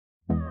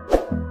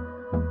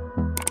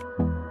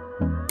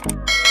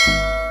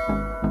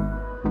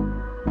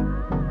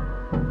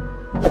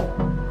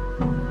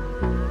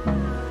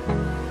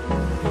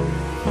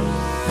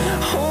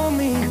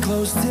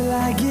close till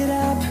I get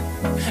up.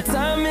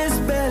 Time is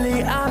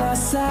barely on our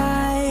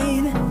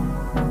side.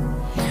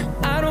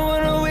 I don't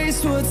wanna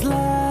waste what's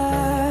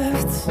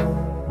left.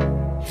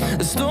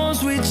 The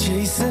storms we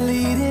chase are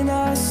leading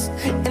us,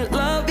 and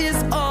love is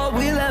all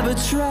we'll ever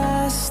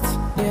trust.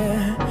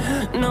 Yeah,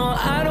 no,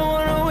 I don't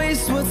wanna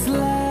waste what's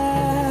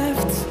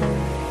left.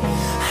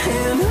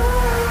 And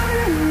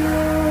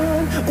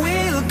on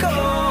we'll go,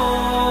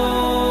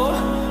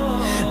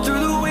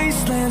 through the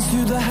wastelands,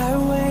 through the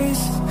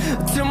highways,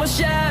 till my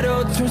shadow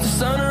turns to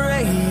sun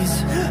rays.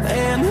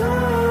 And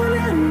on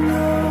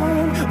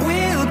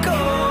we'll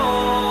go,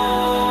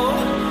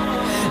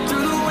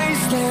 through the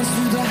wastelands,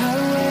 through the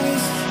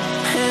highways,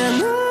 and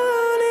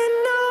on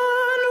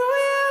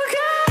we'll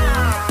go.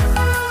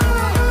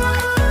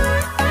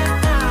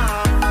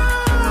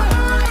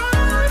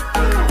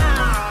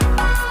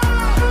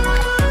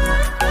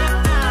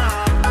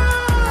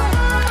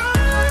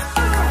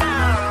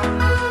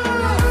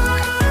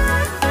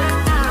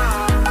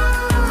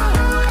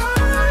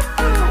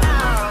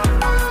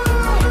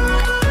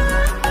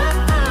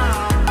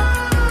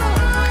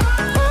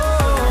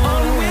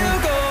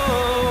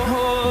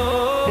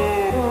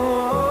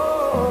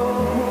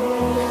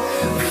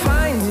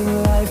 Finding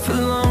life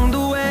along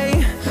the way,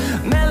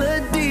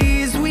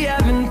 melodies we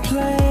haven't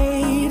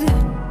played.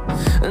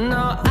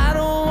 No,